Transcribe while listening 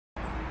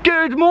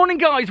Good morning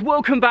guys,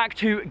 welcome back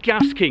to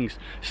Gaskings.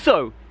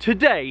 So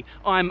today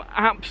I'm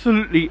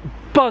absolutely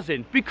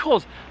buzzing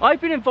because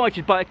I've been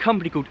invited by a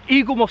company called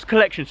Eaglemoss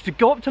Collections to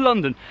go up to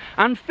London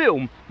and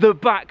film the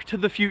Back to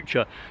the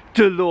Future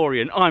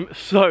DeLorean. I'm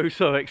so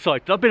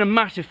excited. I've been a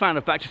massive fan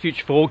of Back to the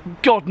Future for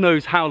God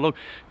knows how long.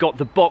 Got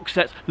the box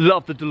sets,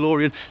 love the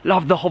DeLorean,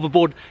 love the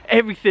hoverboard,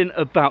 everything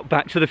about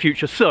Back to the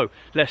Future. So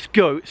let's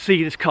go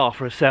see this car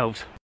for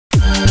ourselves.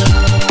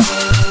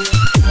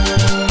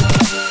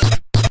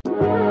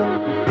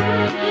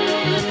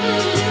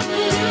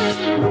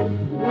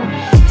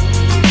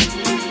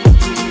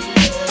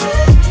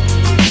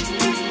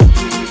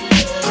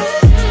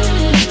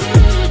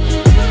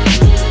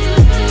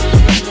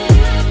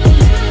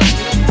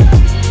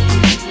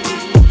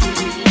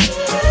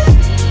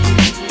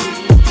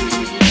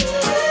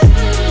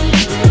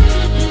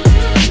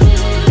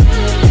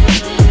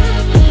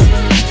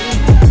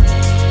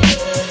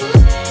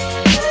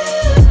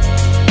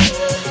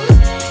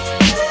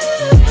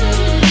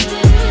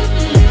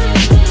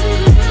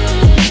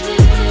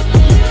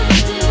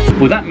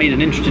 Well, that made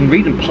an interesting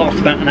read and passed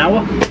about an hour.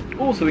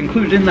 Also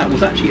included in that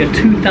was actually a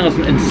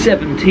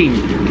 2017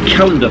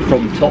 calendar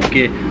from Top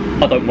Gear.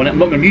 I don't want it, I'm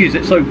not going to use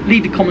it, so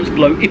leave the comments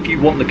below if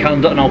you want the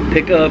calendar and I'll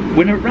pick a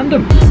winner at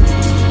random.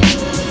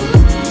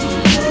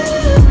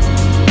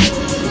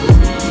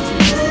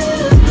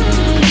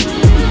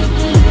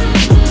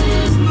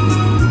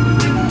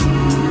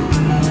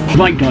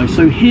 Right guys,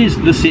 so here's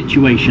the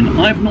situation.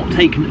 I've not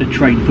taken a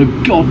train for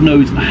God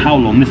knows how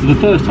long. This is the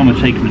first time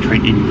I've taken the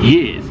train in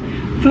years.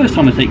 First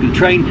time I take the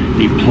train,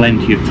 need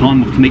plenty of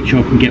time off to make sure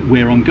I can get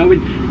where I'm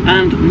going,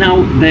 and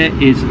now there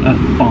is a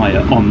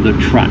fire on the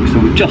track, so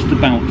we're just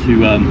about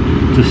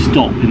to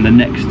stop in the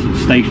next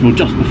station, or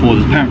just before.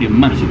 There's apparently a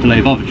massive delay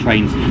of other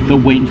trains that are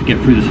waiting to get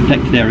through this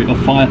affected area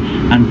of fire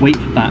and wait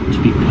for that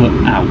to be put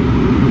out.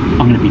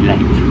 I'm going to be late.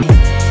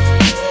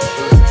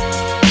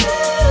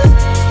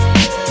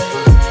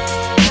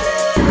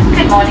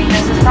 Good morning,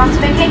 this is Fran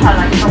speaking. I'd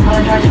like to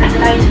apologise for the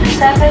delay to the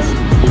service.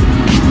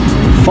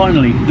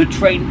 Finally, the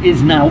train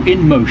is now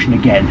in motion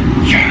again.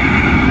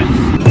 Yes!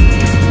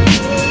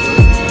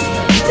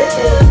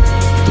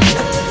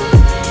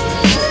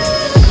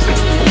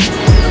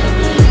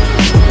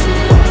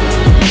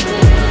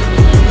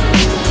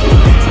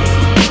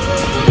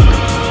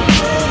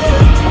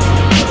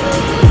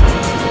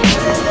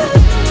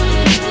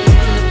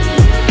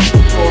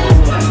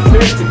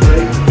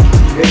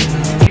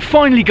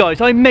 Finally guys,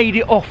 I made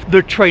it off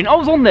the train. I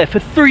was on there for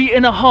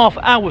 3.5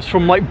 hours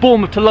from like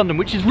Bournemouth to London,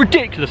 which is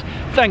ridiculous.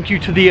 Thank you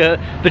to the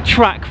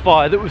track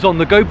fire that was on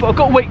the go. But I've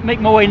got to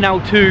make my way now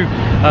to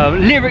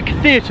Lyric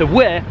Theatre,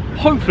 where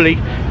hopefully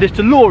this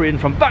DeLorean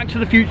from Back to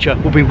the Future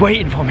will be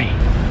waiting for me.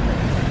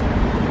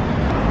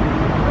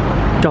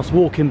 Just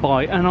walking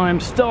by and I am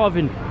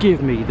starving.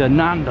 Give me the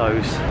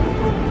Nando's.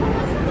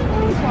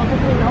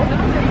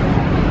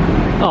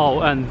 Oh,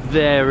 and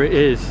there it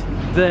is.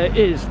 There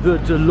is the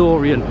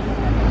DeLorean.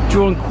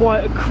 Drawing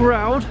quite a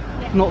crowd,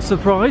 not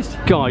surprised.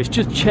 Guys,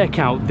 just check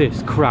out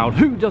this crowd.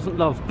 Who doesn't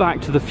love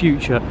Back to the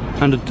Future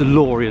and a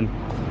DeLorean?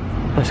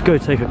 Let's go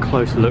take a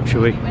closer look,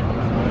 shall we?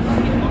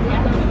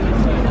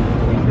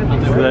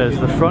 So there's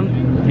the front.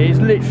 It's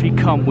literally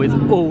come with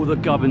all the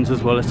gubbins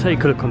as well. Let's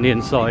take a look on the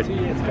inside.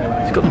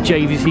 It's got the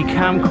JVC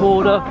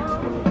camcorder.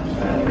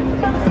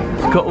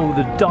 It's got all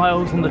the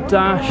dials on the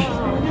dash.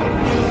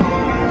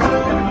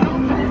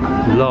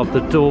 Love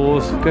the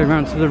doors. Go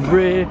around to the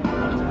rear.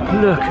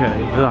 Look at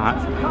that.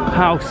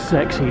 How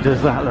sexy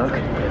does that look?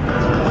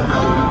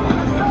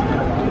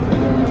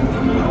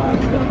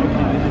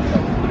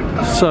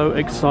 So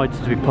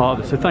excited to be part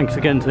of this. So thanks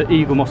again to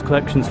Eaglemoss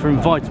Collections for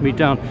inviting me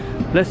down.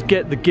 Let's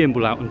get the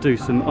gimbal out and do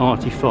some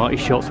arty-farty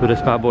shots with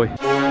this bad boy.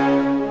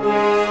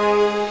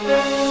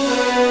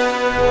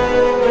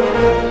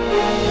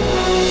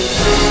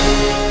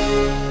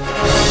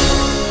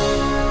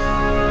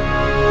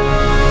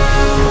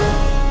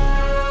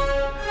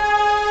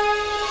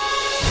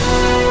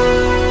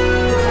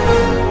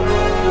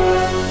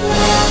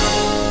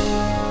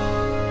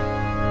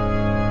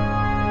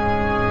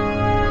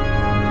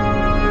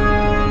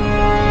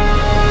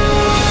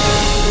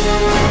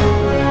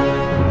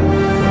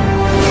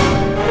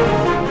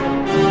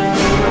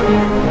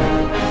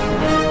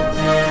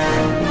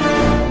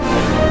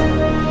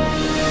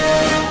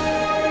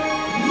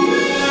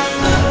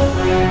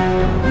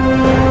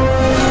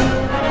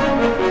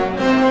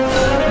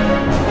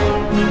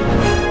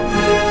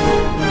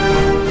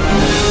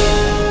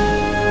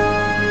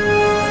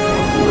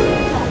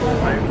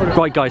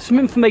 Right guys, some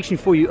information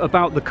for you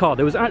about the car.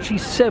 There was actually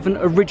 7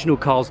 original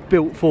cars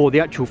built for the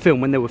actual film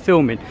when they were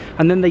filming,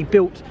 and then they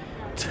built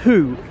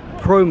 2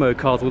 promo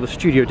cars, or the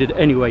studio did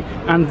anyway,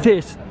 and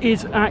this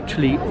is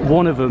actually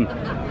one of them.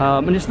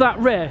 And it's that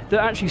rare that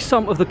actually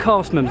some of the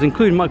cast members,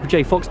 including Michael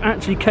J. Fox,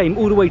 actually came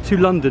all the way to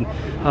London,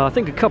 I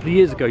think a couple of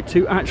years ago,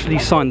 to actually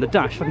sign the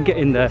dash. If I can get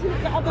in there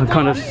and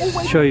kind of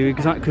show you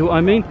exactly what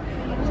I mean.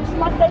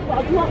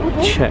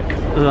 Check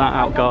that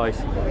out, guys.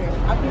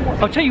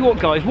 I'll tell you what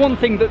guys, one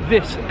thing that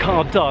this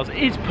car does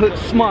is put a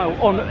smile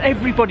on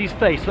everybody's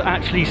face that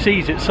actually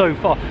sees it so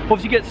far.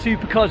 Obviously you get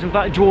supercars and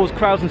that draws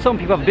crowds, and some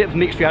people have a bit of a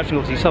mixed reaction.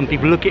 Obviously some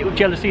people look at it with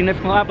jealousy and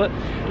everything like that,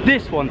 but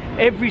this one,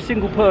 every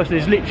single person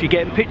is literally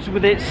getting pictures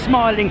with it,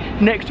 smiling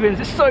next to it, and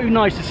it's so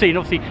nice to see, and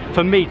obviously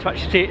for me to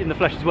actually see it in the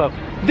flesh as well.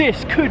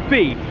 This could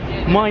be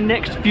my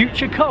next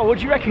future car. What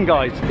do you reckon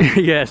guys?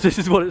 Yes, this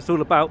is what it's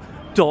all about.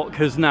 Doc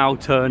has now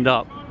turned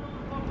up.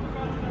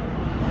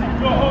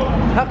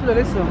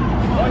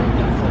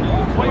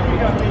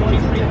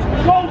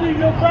 Goldie,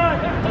 you're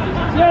back!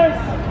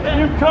 Yes!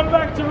 You've come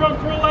back to run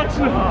for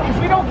election! If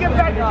we don't get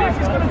back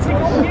Biff, is going to take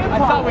over the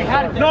Empire. I thought we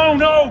had it.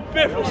 No,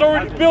 Biff has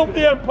already built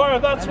the Empire.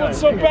 That's what's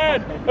so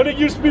bad. And it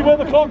used to be where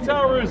the clock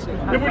tower is.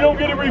 If we don't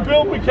get it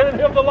rebuilt, we can't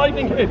have the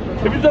lightning hit.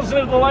 If it doesn't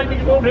hit the lightning,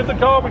 it won't hit the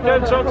car. We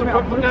can't charge the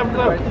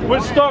capital.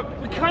 We're stuck.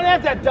 We can't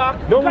have that, Doc.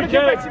 No, we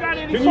can't.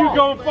 Can you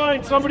go and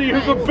find somebody who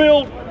could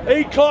build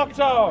a clock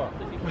tower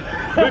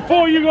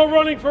before you go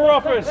running for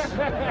office?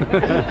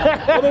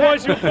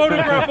 Otherwise your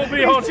photograph will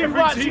be on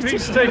every TV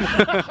station.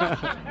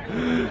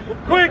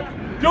 Quick,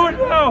 do it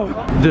now!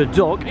 The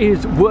Doc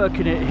is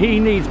working it. He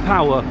needs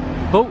power.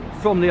 Oh,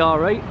 from the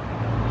R8.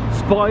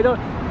 Spider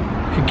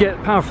could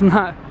get power from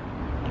that.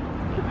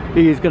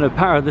 He is going to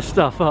power the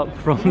stuff up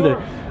from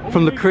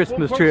the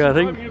Christmas tree, I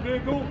think.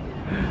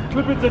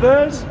 Clip it to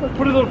theirs,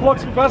 put it on a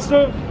flux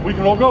capacitor, we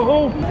can all go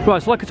home.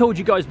 Right, so like I told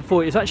you guys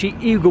before, it's actually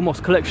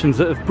Eaglemoss Collections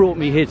that have brought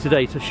me here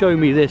today to show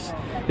me this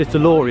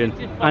DeLorean,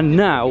 and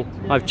now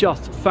I've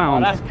just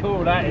found that's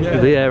cool, that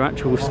is. the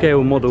actual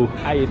scale model.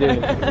 How you doing?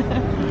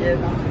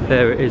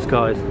 There it is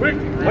guys. Quick,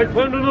 I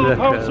found another Look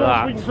power at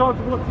source we can charge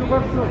the flux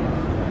capacitor.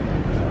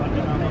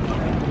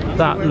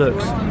 That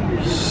looks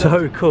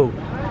so cool.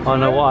 I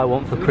know what I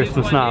want for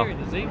Christmas now.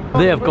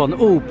 They have gone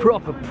all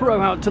proper pro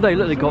out today.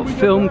 Look, they've got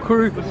film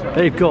crew,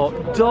 they've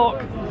got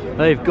Doc,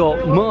 they've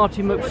got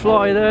Marty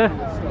McFly there.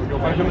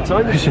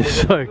 This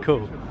is so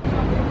cool.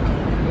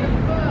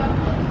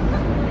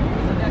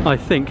 I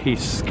think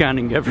he's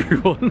scanning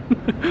everyone.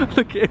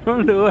 Look at him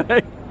run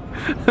away.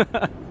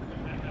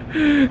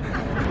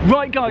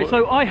 Right guys,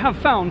 so I have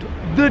found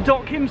the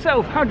Doc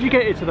himself. How did you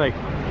get here today?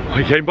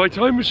 I came by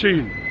time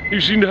machine. You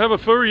seem to have a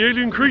furry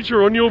alien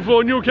creature on your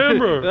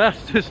camera.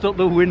 That's to stop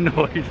the wind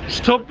noise.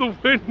 Stop the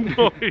wind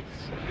noise.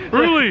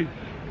 Really?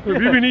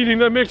 Have you been eating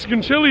that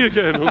Mexican chili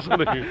again or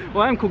something?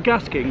 Well, I am called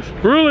Gaskings.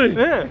 Really?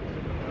 Yeah.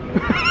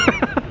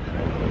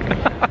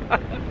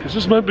 Is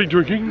this man be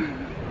drinking?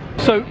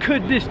 So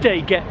could this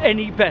day get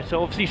any better?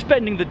 Obviously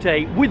spending the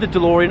day with the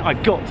DeLorean, I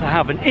got to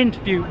have an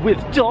interview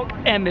with Doc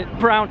Emmett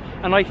Brown,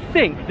 and I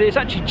think that it's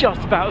actually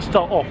just about to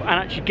start off and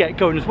actually get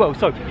going as well.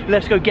 So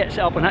let's go get set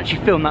up and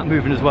actually film that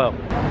moving as well.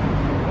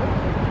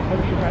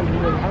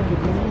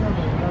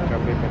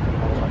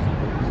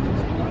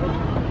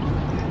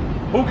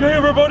 Okay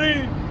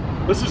everybody,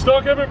 this is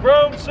Doc Emmett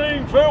Brown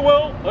saying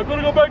farewell. I'm going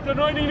to go back to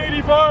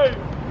 1985.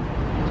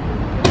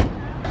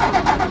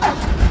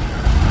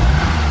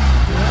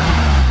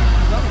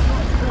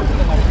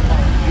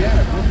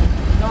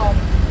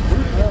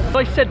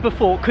 I said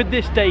before, could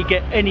this day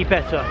get any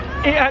better?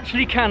 It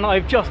actually can.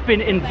 I've just been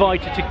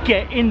invited to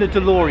get in the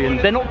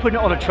DeLorean. They're not putting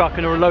it on a truck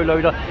and or a low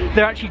loader,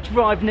 they're actually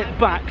driving it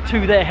back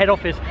to their head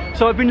office.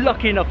 So I've been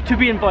lucky enough to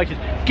be invited,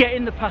 get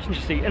in the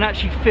passenger seat and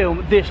actually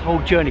film this whole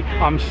journey.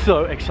 I'm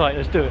so excited,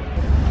 let's do it.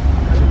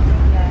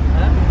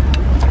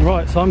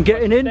 Right, so I'm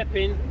getting in. Step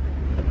in,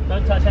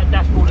 don't touch that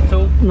dashboard at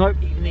all. Nope.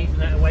 Even these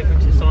and that away from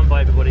it, it's signed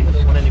by everybody. I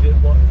don't want any bit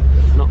of what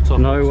knocked off.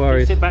 No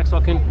worries. Sit back so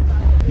I can.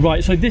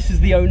 Right, so this is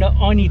the owner.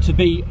 I need to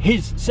be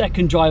his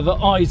second driver,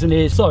 eyes and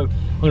ears. So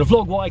I'm going to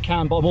vlog what I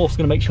can, but I'm also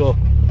going to make sure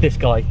this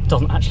guy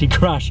doesn't actually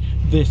crash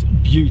this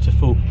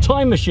beautiful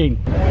time machine.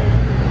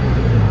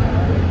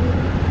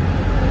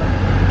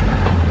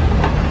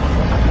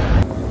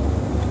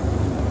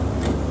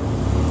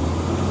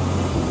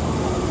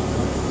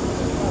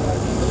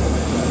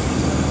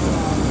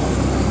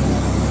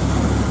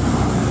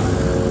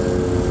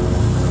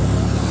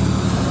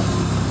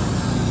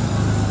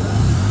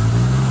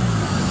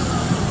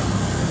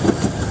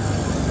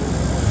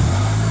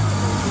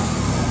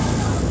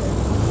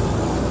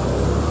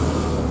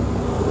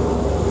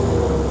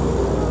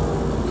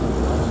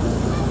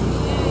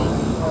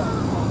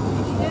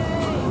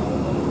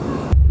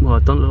 Well,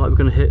 it doesn't look like we're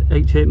going to hit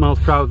 88 miles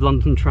per hour of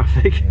London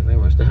traffic. Yeah, very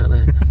much out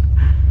there.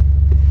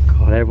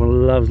 God,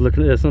 everyone loves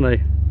looking at this, don't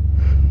they?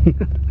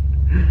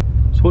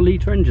 So what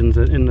litre engine's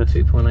in this?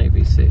 2.8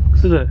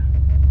 V6. Is it?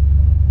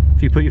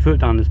 Have you put your foot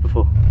down this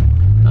before?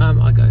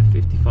 I go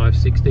 55,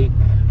 60.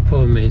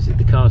 Problem is that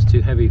the car's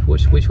too heavy.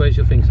 Which way's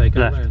your thing say?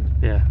 Go Left. around.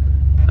 Yeah.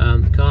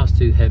 The car's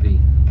too heavy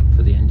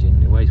for the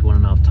engine. It weighs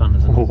 1.5 tonne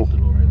as an Oh.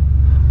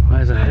 DeLorean.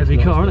 That is a heavy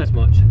car, isn't it?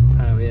 Not as much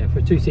power, yeah. For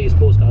a two-seater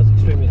sports car, it's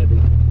extremely heavy.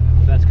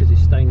 That's because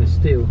it's stainless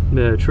steel.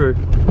 Yeah, true.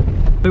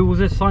 Who was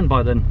this signed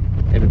by then?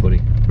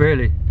 Everybody.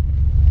 Really?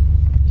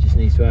 It just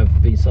needs to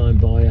have been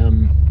signed by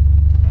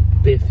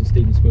Biff and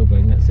Steven Spielberg,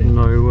 and that's it.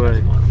 No way.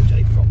 That's Michael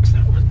J. Fox,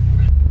 that one.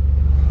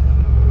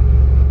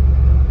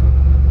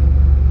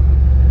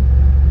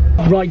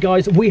 Right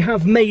guys, we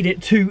have made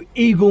it to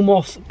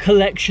Eaglemoss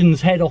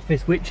Collections head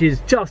office, which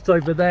is just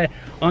over there.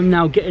 I'm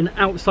now getting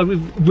outside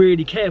with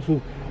really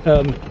careful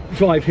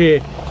drive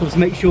here, so to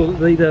make sure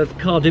that the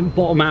car didn't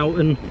bottom out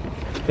and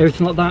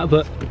everything like that.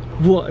 But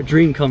what a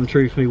dream come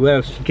true for me. Where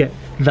else to get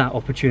that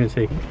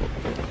opportunity?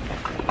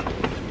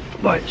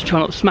 Right, let's try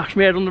not to smash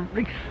my head on the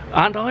ring,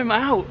 and I'm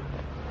out.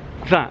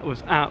 That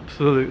was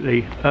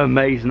absolutely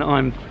amazing.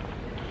 I'm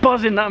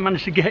buzzing that I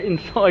managed to get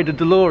inside a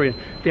DeLorean,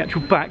 the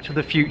actual Back to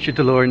the Future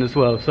DeLorean as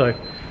well. So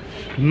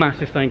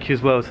massive thank you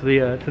as well to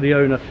the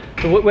owner.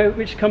 So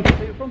which company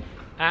are you from?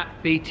 At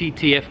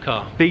BTTF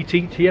Car.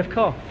 BTTF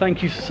Car.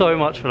 Thank you so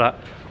much for that.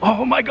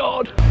 Oh my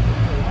god.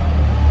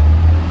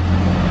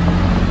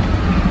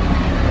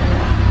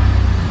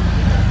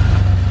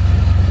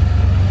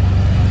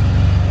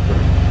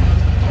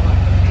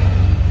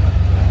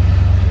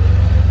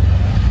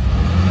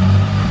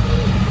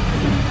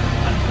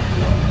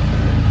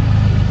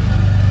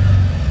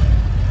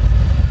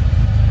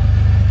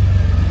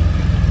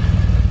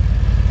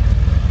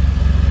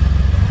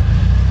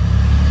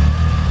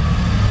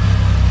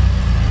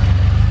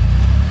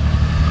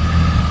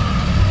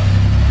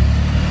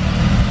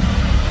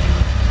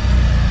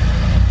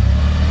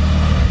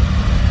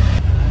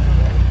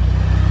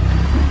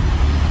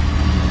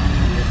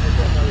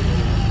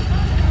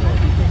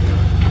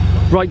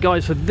 Right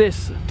guys, so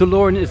this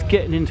DeLorean is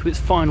getting into its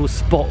final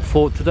spot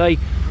for today.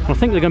 And I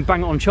think they're going to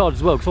bang it on charge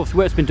as well, because obviously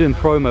where it's been doing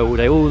promo all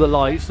day, all the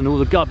lights and all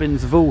the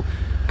gubbins have all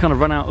kind of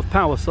run out of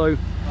power. So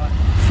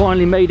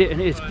finally made it,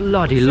 and it's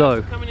bloody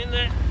low. Coming in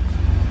there.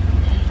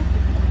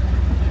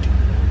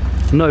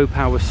 No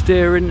power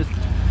steering.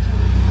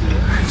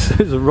 It's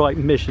a right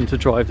mission to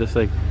drive this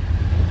thing.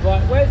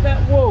 Right, where's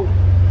that wall?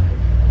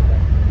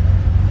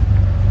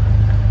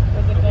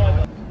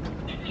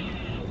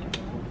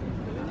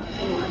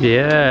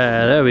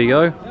 Yeah, there we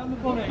go.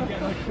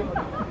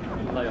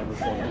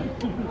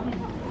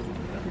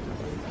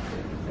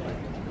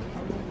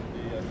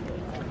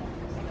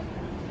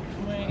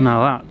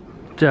 Now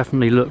that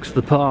definitely looks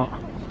the part.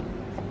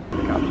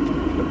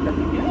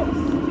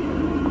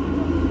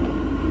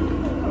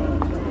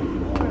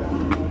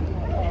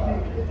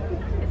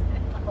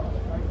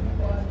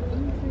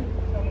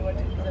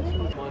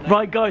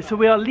 Right guys, so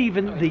we are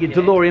leaving the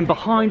DeLorean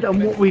behind,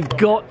 and what we've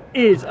got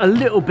is a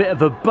little bit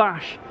of a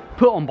bash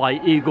put on by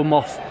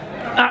Eaglemoss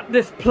at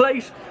this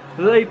place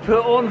they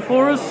put on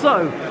for us.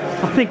 So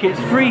I think it's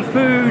free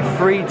food,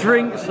 free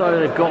drinks.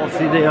 So they've got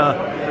obviously the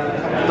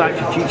Back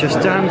to the Future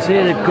stands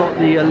here. They've got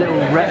the little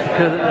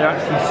replica that they're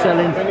actually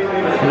selling,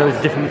 and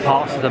those different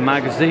parts of the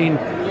magazine.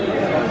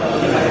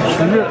 Which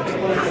looks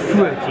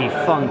pretty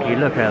funky.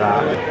 Look at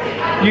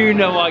that. You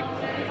know I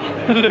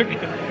look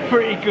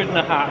pretty good in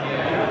the hat.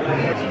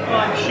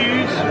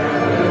 Shoes.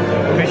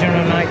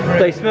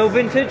 They smell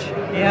vintage?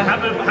 Yeah.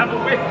 Have a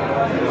whip.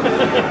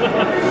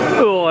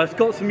 Oh, it's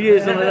got some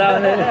years on it,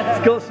 hasn't it?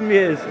 It's got some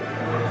years.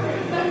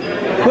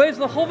 Where's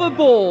the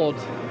hoverboard?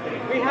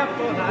 We have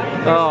got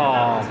that.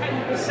 Oh.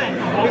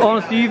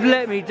 Honestly, you've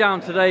let me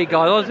down today,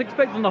 guys. I was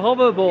expecting the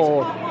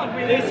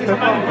hoverboard. This is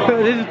part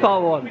one. This is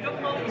part one. We got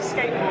the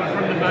skateboard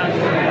from the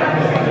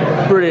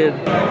band.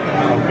 Brilliant.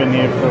 I've been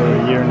here for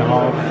a year and a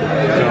half.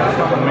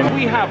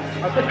 We have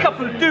a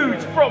couple of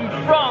dudes from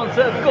France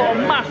that have got a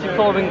massive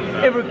following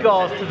in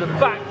regards to the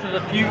Back to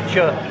the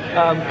Future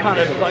kind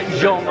of like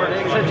genre,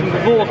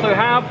 etc. We also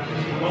have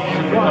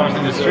Supercars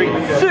in the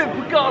streets.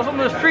 Supercars on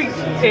the streets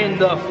in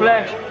the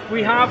flesh.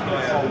 We have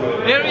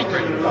Eric,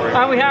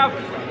 and we have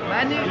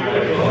Manu,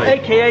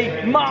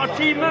 aka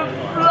Marty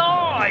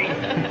McFly.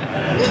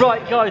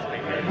 Right guys,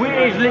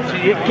 it's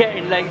literally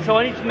getting late, so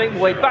I need to make my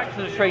way back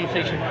to the train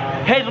station,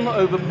 head on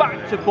over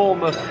back to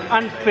Bournemouth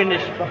and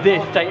finish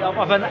this day up.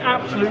 I've had an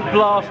absolute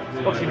blast.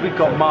 Obviously we've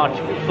got Marty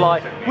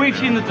McFly, we've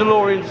seen the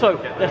DeLorean, so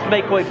let's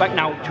make our way back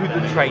now to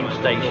the train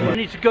station. I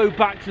need to go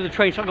back to the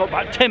train, so I've got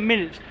about 10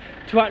 minutes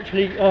to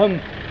actually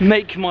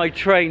make my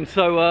train.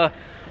 So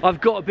I've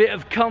got a bit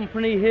of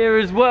company here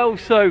as well,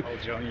 so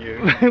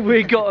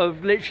we got to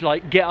literally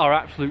like get our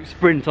absolute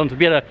sprint on to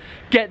be able to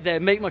get there,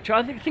 make my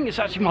train. I think it's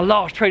actually my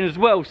last train as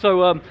well,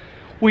 so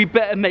we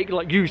better make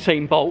like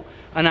Usain Bolt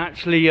and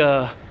actually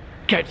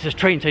get to this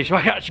train station so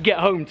I can actually get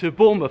home to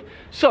Bournemouth.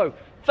 So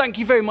thank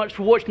you very much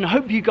for watching. I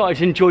hope you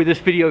guys enjoyed this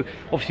video.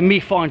 Obviously me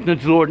finding the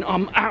DeLorean,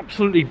 I'm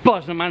absolutely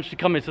buzzed I managed to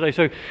come in today,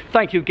 so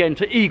thank you again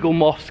to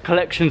Eaglemoss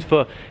Collections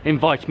for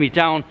inviting me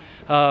down.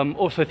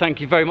 Also thank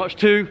you very much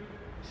to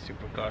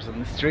Supercars on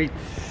the streets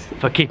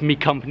for keeping me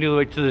company all the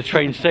way to the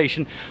train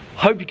station.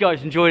 Hope you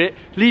guys enjoyed it.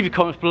 Leave your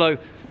comments below,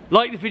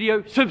 like the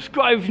video,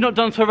 subscribe if you've not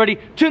done so already.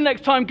 Till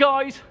next time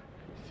guys,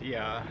 see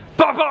ya.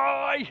 bye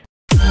bye.